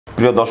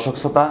প্রিয় দর্শক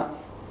শ্রোতা,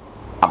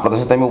 আপনাদের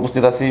সাথে আমি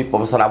উপস্থিত আছি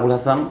প্রফেসর আবুল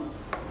হাসান।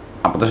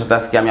 আপনাদের সাথে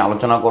আজকে আমি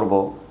আলোচনা করব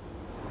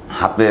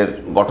হাতের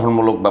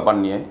গঠনমূলক ব্যাপার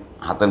নিয়ে,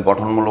 হাতের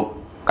গঠনমূলক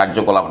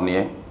কার্যকলাপ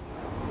নিয়ে।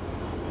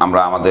 আমরা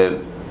আমাদের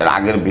এর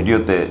আগের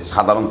ভিডিওতে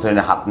সাধারণ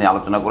শ্রেণীর হাত নিয়ে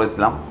আলোচনা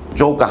করেছিলাম,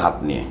 চৌকা হাত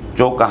নিয়ে।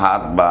 চৌকা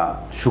হাত বা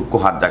সূক্ষ্ম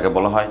হাত যাকে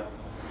বলা হয়,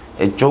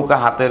 এই চৌকা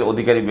হাতের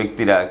অধিকারী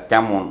ব্যক্তিরা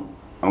কেমন,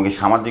 এমনকি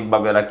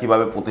সামাজিকভাবে এরা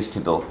কীভাবে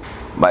প্রতিষ্ঠিত,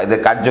 বা এদের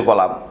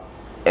কার্যকলাপ,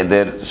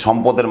 এদের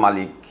সম্পদের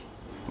মালিক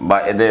বা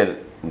এদের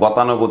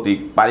গতানুগতিক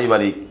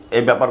পারিবারিক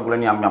এই ব্যাপারগুলো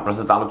নিয়ে আমি আপনার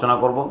সাথে আলোচনা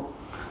করব।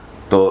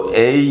 তো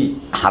এই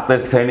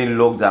হাতের শ্রেণীর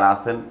লোক যারা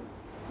আছেন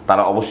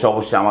তারা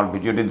অবশ্যই আমার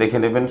ভিডিওটি দেখে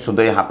নেবেন। শুধু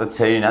এই হাতের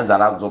শ্রেণী না,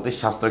 যারা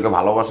জ্যোতিষশাস্ত্রকে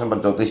ভালোবাসেন বা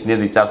জ্যোতিষ নিয়ে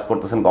রিসার্চ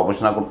করতেছেন,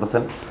 গবেষণা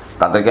করতেছেন,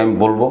 তাদেরকে আমি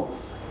বলবো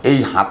এই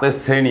হাতের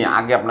শ্রেণী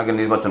আগে আপনাকে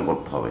নির্বাচন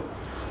করতে হবে।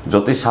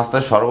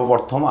 জ্যোতিষশাস্ত্রের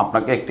সর্বপ্রথম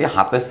আপনাকে একটি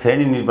হাতের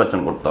শ্রেণী নির্বাচন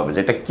করতে হবে,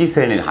 যেটা কী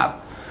শ্রেণীর হাত।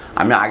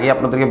 আমি আগে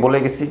আপনাদেরকে বলে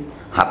গেছি,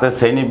 হাতের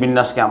শ্রেণী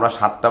বিন্যাসকে আমরা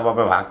 7টা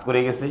ভাবে ভাগ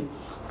করে গেছি।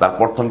 তার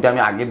প্রথমটি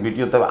আমি আগের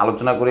ভিডিওতে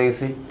আলোচনা করে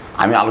গেছি।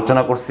 আমি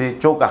আলোচনা করছি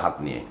চৌকা হাত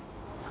নিয়ে।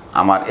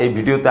 আমার এই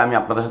ভিডিওতে আমি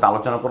আপনাদের সাথে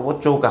আলোচনা করব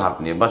চৌকা হাত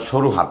নিয়ে বা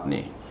সরু হাত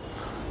নিয়ে।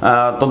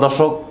 তো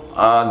দর্শক,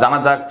 জানা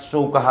যাক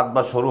চৌকা হাত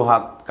বা সরু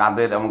হাত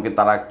কাদের, এমনকি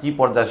তারা কি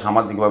পর্যায়ে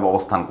সামাজিকভাবে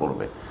অবস্থান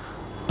করবে।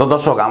 তো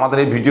দর্শক, আমাদের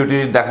এই ভিডিওটি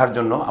দেখার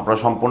জন্য আপনারা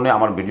সম্পূর্ণ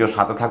আমার ভিডিওর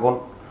সাথে থাকুন।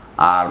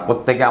 আর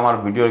প্রত্যেকে আমার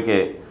ভিডিওকে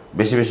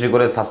বেশি বেশি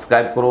করে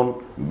সাবস্ক্রাইব করুন,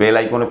 বেল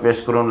আইকনে প্রেস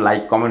করুন,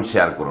 লাইক কমেন্ট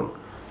শেয়ার করুন।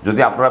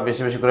 যদি আপনারা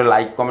বেশি বেশি করে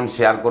লাইক কমেন্ট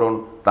শেয়ার করুন,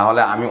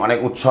 তাহলে আমি অনেক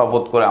উৎসাহ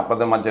বোধ করে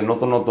আপনাদের মাঝে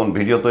নতুন নতুন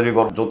ভিডিও তৈরি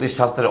করব।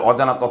 জ্যোতিষশাস্ত্রের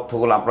অজানা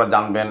তথ্যগুলো আপনারা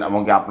জানবেন,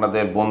 এমনকি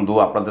আপনাদের বন্ধু,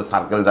 আপনাদের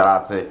সার্কেল যারা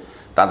আছে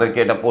তাদেরকে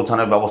এটা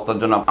পৌঁছানোর ব্যবস্থার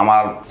জন্য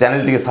আমার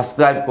চ্যানেলটিকে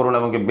সাবস্ক্রাইব করুন,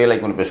 এমনকি বেল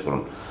আইকনে প্রেস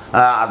করুন।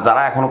 আর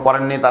যারা এখনও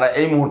করেননি তারা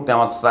এই মুহূর্তে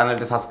আমার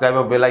চ্যানেলটি সাবস্ক্রাইব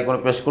ও বেল আইকনে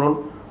প্রেস করুন,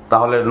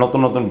 তাহলে নতুন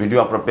নতুন ভিডিও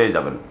আপনারা পেয়ে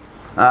যাবেন।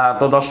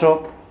 তো দর্শক,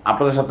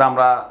 আপনাদের সাথে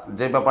আমরা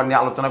যে ব্যাপার নিয়ে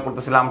আলোচনা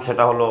করতেছিলাম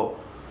সেটা হলো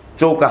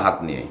চৌকা হাত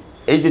নিয়ে।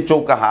 এই যে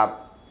চৌকা হাত,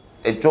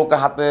 এই চৌকা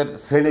হাতের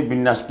শ্রেণী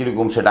বিন্যাস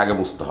কীরকম সেটা আগে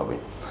বুঝতে হবে।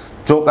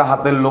 চৌকা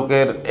হাতের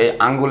লোকের এই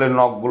আঙ্গুলের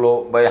নখগুলো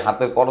বা এই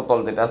হাতের করতল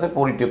যেটা আছে,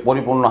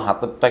 পরিপূর্ণ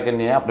হাতেরটাকে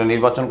নিয়ে আপনি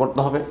নির্বাচন করতে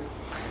হবে।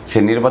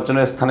 সেই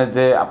নির্বাচনের স্থানে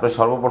যে আপনি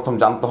সর্বপ্রথম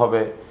জানতে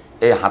হবে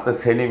এই হাতের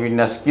শ্রেণী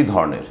বিন্যাস কী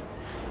ধরনের।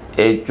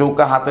 এই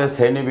চৌকা হাতের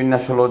শ্রেণী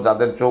বিন্যাস হলো,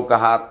 যাদের চৌকা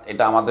হাত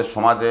এটা আমাদের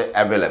সমাজে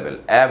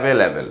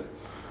অ্যাভেলেবেল।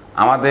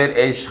 আমাদের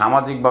এই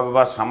সামাজিকভাবে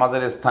বা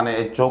সমাজের স্থানে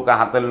এই চৌকা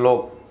হাতের লোক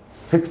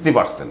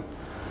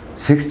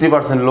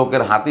 60%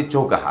 লোকের হাতই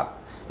চৌকা হাত।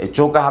 এই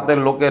চৌকা হাতের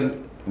লোকের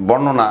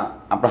বর্ণনা,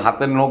 আপনার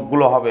হাতের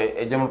নখগুলো হবে,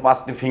 এই যেমন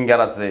 5টি ফিঙ্গার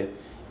আছে,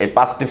 এই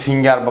 5টি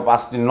ফিঙ্গার বা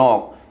 5টি নখ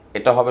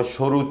এটা হবে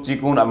সরু,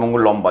 চিকুন এবং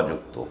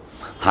লম্বাযুক্ত।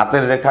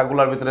 হাতের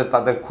রেখাগুলোর ভিতরে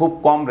তাদের খুব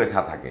কম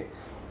রেখা থাকে,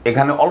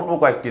 এখানে অল্প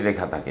কয়েকটি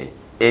রেখা থাকে।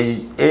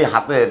 এই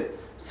হাতের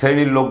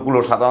শ্রেণীর লোকগুলো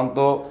সাধারণত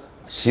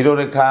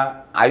শিরোরেখা,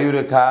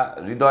 আয়ুরেখা,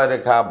 হৃদয়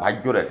রেখা,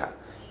 ভাগ্যরেখা,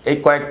 এই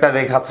কয়েকটা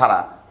রেখা ছাড়া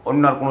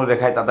অন্য আর কোনো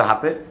রেখায় তাদের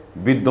হাতে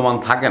বিদ্যমান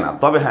থাকে না।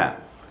 তবে হ্যাঁ,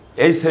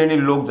 এই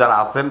শ্রেণীর লোক যারা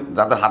আছেন,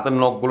 যাদের হাতের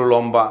নখগুলো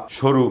লম্বা,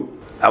 সরু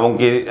এবং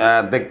কি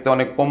দেখতে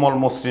অনেক কোমল,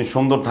 মসৃণ,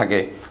 সুন্দর থাকে,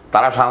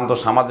 তারা সাধারণত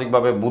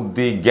সামাজিকভাবে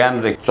বুদ্ধি, জ্ঞান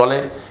রেখে চলে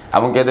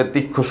এবং কি এদের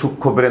তীক্ষ্ণ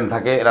সূক্ষ্ম ব্রেন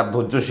থাকে। এরা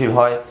ধৈর্যশীল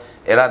হয়,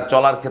 এরা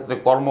চলার ক্ষেত্রে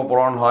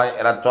কর্মপরায়ণ হয়,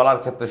 এরা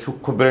চলার ক্ষেত্রে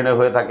সূক্ষ্ম ব্রেনের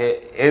হয়ে থাকে।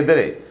 এদের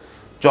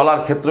চলার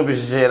ক্ষেত্র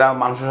বিশেষে এরা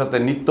মানুষের সাথে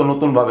নিত্য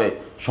নতুনভাবে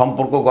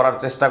সম্পর্ক গড়ার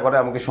চেষ্টা করে,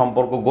 এমনকি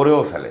সম্পর্ক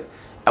গড়েও ফেলে।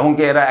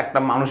 এমনকি এরা একটা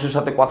মানুষের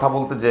সাথে কথা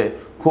বলতে যে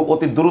খুব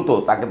অতি দ্রুত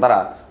তাকে তারা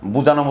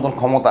বোঝানোর মতন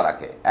ক্ষমতা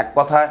রাখে। এক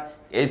কথায়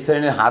এই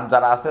শ্রেণীর হাত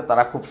যারা আছে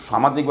তারা খুব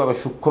সামাজিকভাবে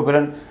সূক্ষ্ম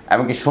বেরেন,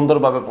 এমনকি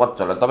সুন্দরভাবে পথ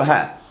চলে। তবে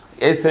হ্যাঁ,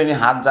 এই শ্রেণীর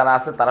হাত যারা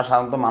আছে তারা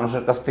সাধারণত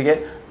মানুষের কাছ থেকে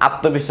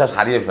আত্মবিশ্বাস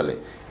হারিয়ে ফেলে,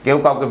 কেউ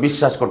কাউকে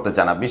বিশ্বাস করতে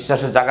চায় না,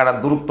 বিশ্বাসের জায়গাটা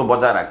দূরত্ব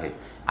বজায় রাখে।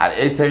 আর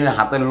এই শ্রেণীর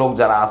হাতের লোক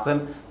যারা আছেন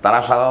তারা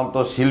সাধারণত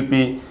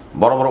শিল্পী,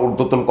 বড় বড়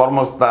ঊর্ধ্বতন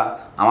কর্মকর্তা,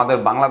 আমাদের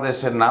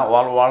বাংলাদেশের না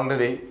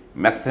ওয়ার্ল্ডেরই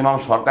ম্যাক্সিমাম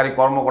সরকারি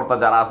কর্মকর্তা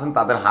যারা আছেন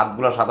তাদের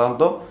হাতগুলো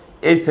সাধারণত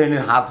এই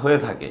শ্রেণীর হাত হয়ে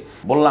থাকে।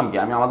 বললাম কি,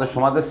 আমি আমাদের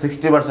সমাজে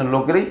 60%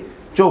 লোকেরই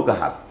চৌকা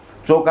হাত।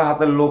 চৌকা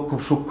হাতের লোক খুব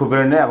সূক্ষ্ম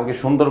ব্রেনে এমনকি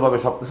সুন্দরভাবে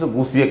সব কিছু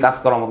গুছিয়ে কাজ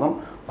করার মতন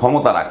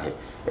ক্ষমতা রাখে।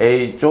 এই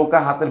চৌকা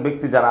হাতের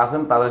ব্যক্তি যারা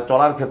আছেন তাদের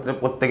চলার ক্ষেত্রে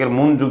প্রত্যেকের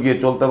মন জুগিয়ে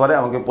চলতে পারে,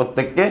 এমনকি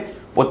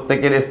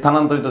প্রত্যেকের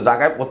স্থানান্তরিত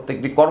জায়গায়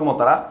প্রত্যেকটি কর্ম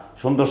তারা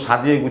সুন্দর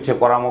সাজিয়ে গুছিয়ে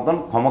করার মতন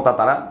ক্ষমতা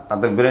তারা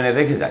তাদের ব্রেনে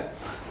রেখে যায়।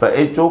 তো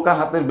এই চৌকা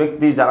হাতের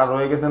ব্যক্তি যারা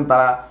রয়ে গেছেন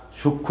তারা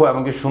সূক্ষ্ম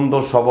এমনকি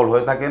সুন্দর সবল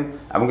হয়ে থাকেন,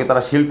 এমনকি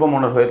তারা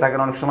শিল্পমনের হয়ে থাকেন।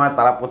 অনেক সময়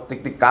তারা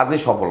প্রত্যেকটি কাজে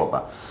সফলতা,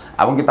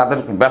 এমনকি তাদের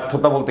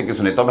ব্যর্থতা বলতে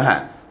কিছু নেই। তবে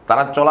হ্যাঁ,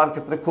 তারা চলার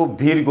ক্ষেত্রে খুব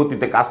ধীর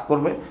গতিতে কাজ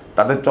করবে,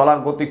 তাদের চলার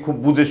গতি খুব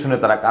বুঝে শুনে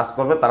তারা কাজ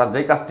করবে। তারা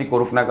যেই কাজটি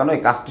করুক না কেন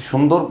এই কাজটি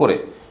সুন্দর করে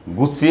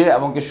গুছিয়ে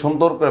এমনকি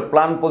সুন্দর করে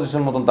প্ল্যান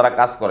পজিশন মতন তারা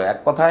কাজ করে। এক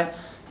কথায়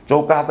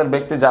চৌকা হাতের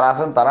ব্যক্তি যারা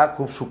আছেন তারা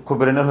খুব সূক্ষ্ম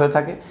ব্রেনের হয়ে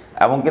থাকে,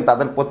 এমনকি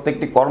তাদের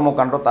প্রত্যেকটি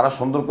কর্মকাণ্ড তারা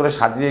সুন্দর করে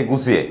সাজিয়ে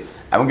গুছিয়ে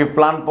এমনকি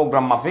প্ল্যান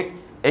প্রোগ্রাম মাফিক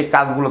এই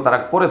কাজগুলো তারা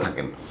করে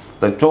থাকেন।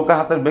 তো চৌকা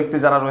হাতের ব্যক্তি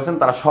যারা রয়েছেন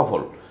তারা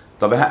সফল।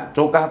 তবে হ্যাঁ,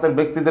 চৌকা হাতের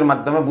ব্যক্তিদের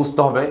মাধ্যমে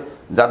বুঝতে হবে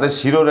যাদের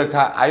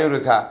শিরোরেখা,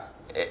 আয়ুরেখা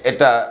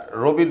এটা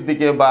রবির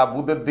দিকে বা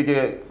বুধের দিকে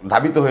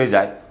ধাবিত হয়ে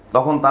যায়,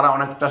 তখন তারা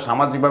অনেকটা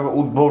সামাজিকভাবে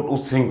উদ্ভট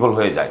উচ্ছৃঙ্খল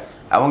হয়ে যায়,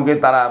 এমনকি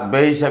তারা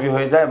বেহিসাবি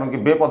হয়ে যায়, এমনকি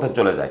বেপথে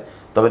চলে যায়।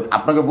 তবে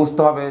আপনাকে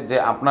বুঝতে হবে যে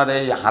আপনার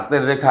এই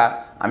হাতের রেখা,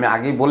 আমি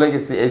আগেই বলে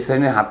গেছি, এই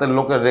শ্রেণীর হাতের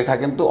লোকের রেখা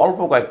কিন্তু অল্প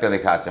কয়েকটা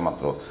রেখা আছে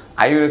মাত্র।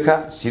 আয়ু রেখা,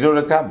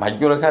 শিরোরেখা,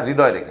 ভাগ্যরেখা,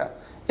 হৃদয় রেখা,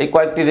 এই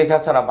কয়েকটি রেখা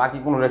ছাড়া বাকি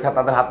কোনো রেখা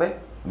তাদের হাতে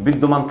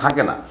বিদ্যমান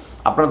থাকে না।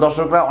 আপনার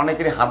দর্শকরা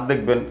অনেকেরই হাত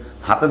দেখবেন,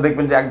 হাতে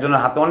দেখবেন যে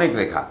একজনের হাতে অনেক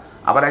রেখা,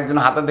 আবার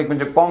একজনের হাতে দেখবেন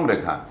যে কম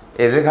রেখা।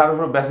 এই রেখার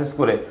উপর বেসিস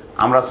করে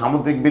আমরা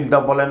সামুদ্রিক বিদ্যা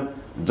বলেন,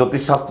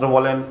 জ্যোতিষশাস্ত্র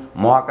বলেন,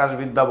 মহাকাশ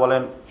বিদ্যা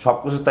বলেন, সব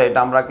কিছুতে এটা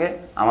আমরাকে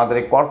আমাদের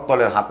এই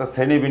করতলের হাতের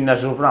শ্রেণী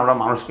বিন্যাসের উপর আমরা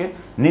মানুষকে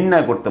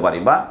নির্ণয় করতে পারি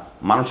বা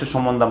মানুষের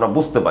সম্বন্ধে আমরা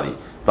বুঝতে পারি।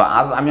 তো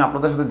আজ আমি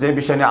আপনাদের সাথে যে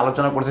বিষয় নিয়ে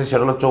আলোচনা করছি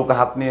সেটা হলো চৌকা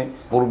হাত নিয়ে।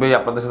 পূর্বেই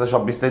আপনাদের সাথে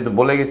সব বিস্তারিত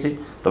বলে গেছি।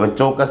 তবে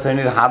চৌকা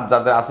শ্রেণীর হাত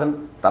যাদের আছেন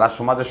তারা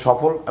সমাজে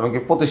সফল এবং কি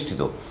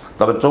প্রতিষ্ঠিত।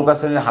 তবে চৌকা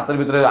শ্রেণীর হাতের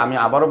ভিতরে আমি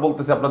আবারও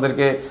বলতেছি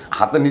আপনাদেরকে,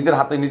 নিজের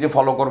হাতে নিজে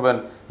ফলো করবেন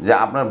যে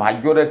আপনার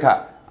ভাগ্যরেখা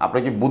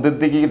আপনার কি বুধের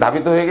দিকে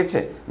ধাবিত হয়ে গেছে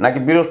নাকি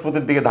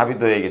বৃহস্পতির দিকে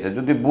ধাবিত হয়ে গেছে।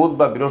 যদি বুধ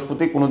বা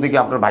বৃহস্পতি কোনো দিকে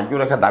আপনার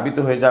ভাগ্যরেখা ধাবিত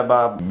হয়ে যায় বা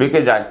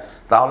বেঁকে যায়,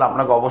 তাহলে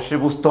আপনাকে অবশ্যই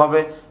বুঝতে হবে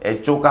এই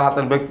চৌকা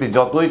হাতের ব্যক্তি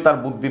যতই তার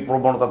বুদ্ধি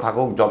প্রবণতা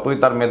থাকুক, যতই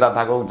তার মেধা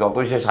থাকুক,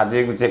 যতই সে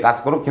সাজিয়ে গুছিয়ে কাজ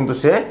করুক, কিন্তু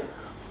সে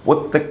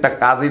প্রত্যেকটা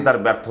কাজেই তার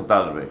ব্যর্থতা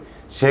আসবে।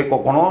 সে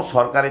কখনো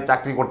সরকারি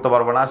চাকরি করতে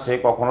পারবে না, সে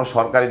কখনো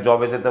সরকারি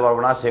জবে যেতে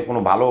পারবে না, সে কোনো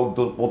ভালো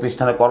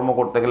প্রতিষ্ঠানে কর্ম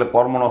করতে গেলে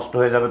কর্ম নষ্ট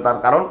হয়ে যাবে। তার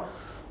কারণ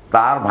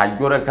তার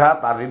ভাগ্যরেখা,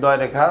 তার হৃদয়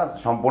রেখা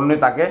সম্পূর্ণই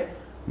তাকে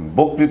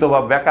বক্রিত বা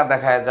বেঁকা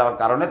দেখা যাওয়ার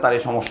কারণে তার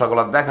এই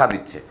সমস্যাগুলো দেখা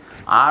দিচ্ছে।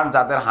 আর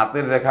যাদের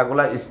হাতের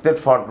রেখাগুলো স্ট্রেট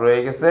ফরওয়ার্ড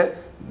রয়ে গেছে,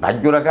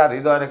 ভাগ্যরেখা,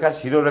 হৃদয় রেখা,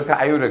 শিরোরেখা,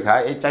 আয়ু রেখা,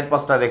 এই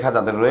 4-5টা রেখা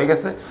যাদের রয়ে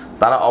গেছে,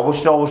 তারা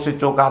অবশ্যই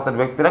চৌকা হাতের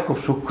ব্যক্তিরা খুব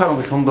সূক্ষ্ম এবং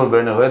সুন্দর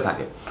ব্রেনের হয়ে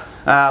থাকে।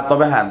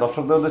 তবে হ্যাঁ,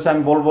 দর্শকদের উদ্দেশ্যে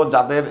আমি বলবো,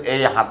 যাদের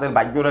এই হাতের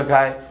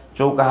ভাগ্যরেখায়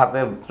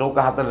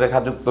চৌকা হাতের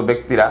রেখাযুক্ত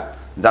ব্যক্তিরা,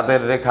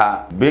 যাদের রেখা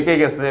বেঁকে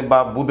গেছে বা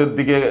বুধের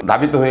দিকে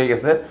ধাবিত হয়ে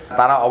গেছে,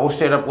 তারা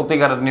অবশ্যই এটা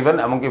প্রতিকার নেবেন।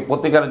 এমনকি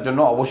প্রতিকারের জন্য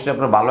অবশ্যই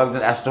আপনার ভালো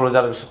একজন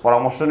অ্যাস্ট্রোলজার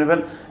পরামর্শ নেবেন,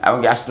 এবং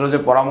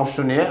অ্যাস্ট্রোলজির পরামর্শ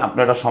নিয়ে আপনি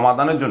এটা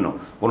সমাধানের জন্য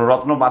কোনো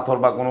রত্ন পাথর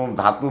বা কোনো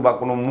ধাতু বা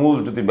কোনো মূল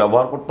যদি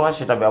ব্যবহার করতে হয়,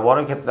 সেটা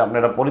ব্যবহারের ক্ষেত্রে আপনি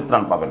এটা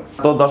পরিত্রাণ পাবেন।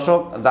 তো দর্শক,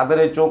 যাদের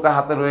এই চৌকা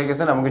হাতে রয়ে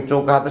গেছেন, এমনকি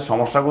চৌকা হাতের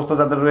সমস্যাগ্রস্ত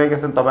যাদের রয়ে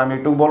গেছেন, তবে আমি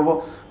একটু বলবো,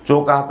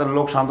 চৌকা হাতের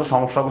লোক সাধারণত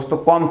সমস্যাগ্রস্ত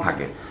কম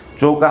থাকে।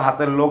 চৌকা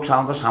হাতের লোক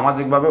সাধারণত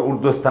সামাজিকভাবে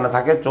ঊর্ধ্বস্থানে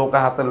থাকে। চৌকা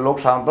হাতের লোক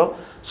সাধারণত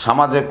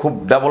সমাজে খুব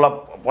ডেভেলপ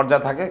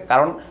পর্যায়ে থাকে,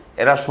 কারণ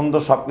এরা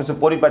সুন্দর সব কিছু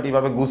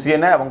পরিপাটিভাবে গুছিয়ে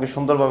নেয় এবং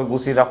সুন্দরভাবে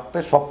গুছিয়ে রাখতে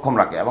সক্ষম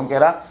রাখে, এবং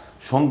এরা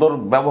সুন্দর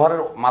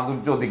ব্যবহারের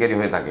মাধুর্য অধিকারী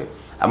হয়ে থাকে,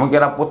 এবং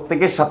এরা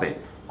প্রত্যেকের সাথে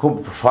খুব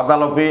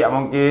সদালপী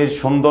এমনকি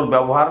সুন্দর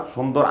ব্যবহার,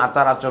 সুন্দর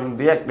আচার আচরণ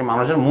দিয়ে একটি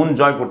মানুষের মন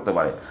জয় করতে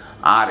পারে।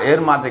 আর এর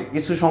মাঝে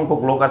কিছু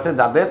সংখ্যক লোক আছে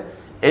যাদের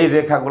এই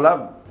রেখাগুলা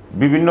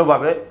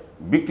বিভিন্নভাবে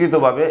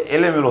বিকৃতভাবে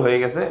এলোমেলো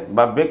হয়ে গেছে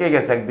বা বেঁকে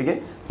গেছে একদিকে,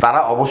 তারা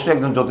অবশ্যই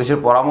একজন জ্যোতিষের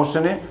পরামর্শ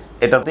নিয়ে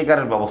এটা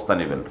প্রতিকারের ব্যবস্থা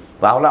নেবেন।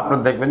 তাহলে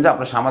আপনারা দেখবেন যে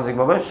আপনি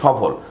সামাজিকভাবে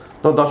সফল।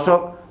 তো দর্শক,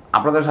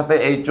 আপনাদের সাথে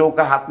এই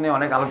চৌকা হাত নিয়ে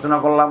অনেক আলোচনা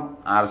করলাম।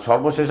 আর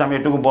সর্বশেষ আমি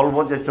এটুকু বলবো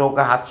যে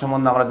চৌকা হাত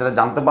সম্বন্ধে আমরা যেটা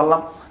জানতে পারলাম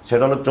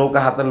সেটা হলো চৌকা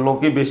হাতের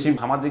লোকই বেশি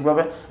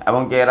সামাজিকভাবে,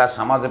 এবং কি এরা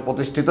সমাজে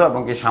প্রতিষ্ঠিত, এবং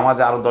কি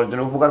সমাজে আরও 10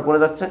 জনের উপকার করে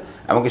যাচ্ছে,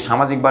 এবং কি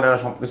সামাজিকভাবে এরা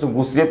সব কিছু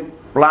গুছিয়ে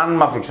প্ল্যান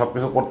মাফিক সব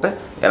কিছু করতে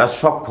এরা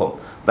সক্ষম।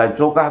 তাই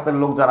চৌকা হাতের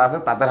লোক যারা আছে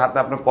তাদের হাতে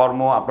আপনার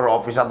কর্ম, আপনার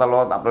অফিস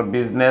আদালত, আপনার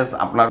বিজনেস,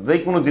 আপনার যে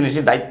কোনো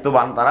জিনিসই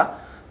দায়িত্ববান,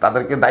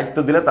 তাদেরকে দায়িত্ব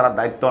দিলে তারা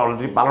দায়িত্ব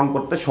অলরেডি পালন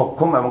করতে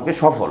সক্ষম এবং কি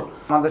সফল।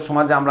 আমাদের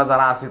সমাজে আমরা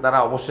যারা আছি তারা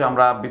অবশ্যই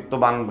আমরা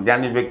বিত্তবান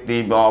জ্ঞানী ব্যক্তি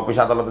বা অফিস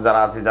আদালতে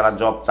যারা আছি, যারা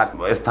জব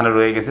স্থানে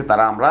রয়ে গেছি,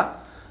 তারা আমরা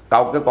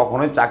কাউকে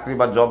কখনোই চাকরি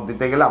বা জব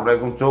দিতে গেলে আমরা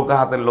এরকম চৌকা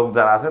হাতের লোক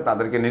যারা আছে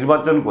তাদেরকে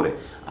নির্বাচন করে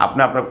আপনি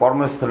আপনার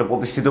কর্মস্থলে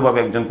প্রতিষ্ঠিতভাবে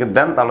একজনকে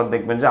দেন, তাহলে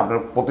দেখবেন যে আপনার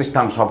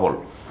প্রতিষ্ঠান সফল।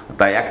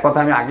 তাই এক কথা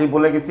আমি আগেই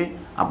বলে গেছি,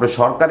 আপনি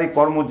সরকারি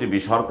কর্মজীবী,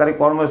 সরকারি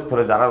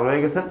কর্মস্থলে যারা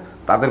রয়ে গেছেন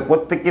তাদের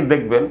প্রত্যেককে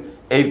দেখবেন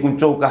এইরকম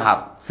চৌকা হাত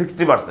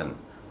 60%,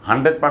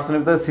 100%-এর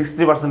ভিতরে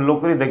 60%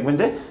 লোকেরই দেখবেন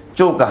যে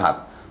চৌকা হাত।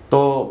 তো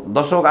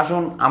দর্শক,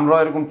 আসুন আমরা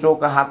এরকম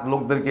চৌকা হাত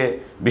লোকদেরকে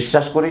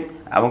বিশ্বাস করি,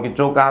 এবং কি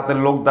চৌকা হাতের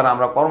লোক দ্বারা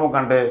আমরা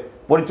কর্মকাণ্ডে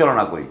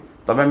পরিচালনা করি।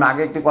 তবে আমি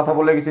আগে একটি কথা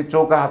বলে গেছি,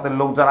 চৌকা হাতের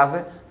লোক যারা আছে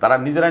তারা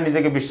নিজেরাই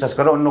নিজেকে বিশ্বাস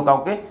করে, অন্য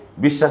কাউকে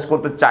বিশ্বাস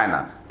করতে চায় না।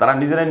 তারা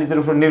নিজেরাই নিজের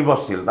উপর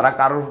নির্ভরশীল, তারা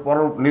কারোর উপর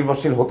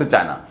নির্ভরশীল হতে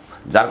চায় না।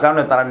 যার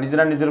কারণে তারা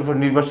নিজেরা নিজের উপর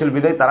নির্ভরশীল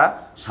বিধায় তারা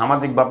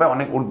সামাজিকভাবে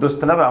অনেক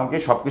ঊর্ধ্বস্থানে হবে, এমনকি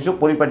সব কিছু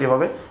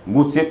পরিপাটিভাবে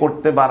গুছিয়ে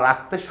করতে বা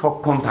রাখতে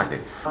সক্ষম থাকে।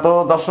 তো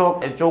দর্শক,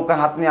 এই চৌকা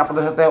হাত নিয়ে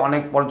আপনাদের সাথে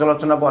অনেক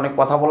পর্যালোচনা বা অনেক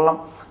কথা বললাম।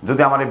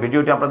 যদি আমার এই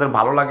ভিডিওটি আপনাদের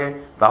ভালো লাগে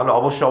তাহলে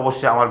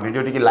অবশ্যই আমার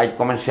ভিডিওটিকে লাইক,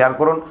 কমেন্ট, শেয়ার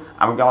করুন।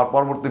 এমনকি আমার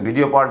পরবর্তী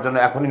ভিডিও পাওয়ার জন্য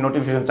এখনই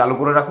নোটিফিকেশন চালু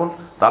করে রাখুন,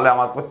 তাহলে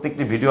আমার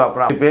প্রত্যেকটি ভিডিও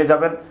আপনারা পেয়ে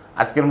যাবেন।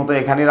 আজকের মতো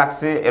এখানেই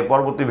রাখছি, এর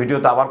পরবর্তী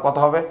ভিডিওতে আবার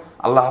কথা হবে।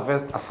 আল্লাহ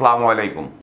হাফেজ, আসসালামু আলাইকুম।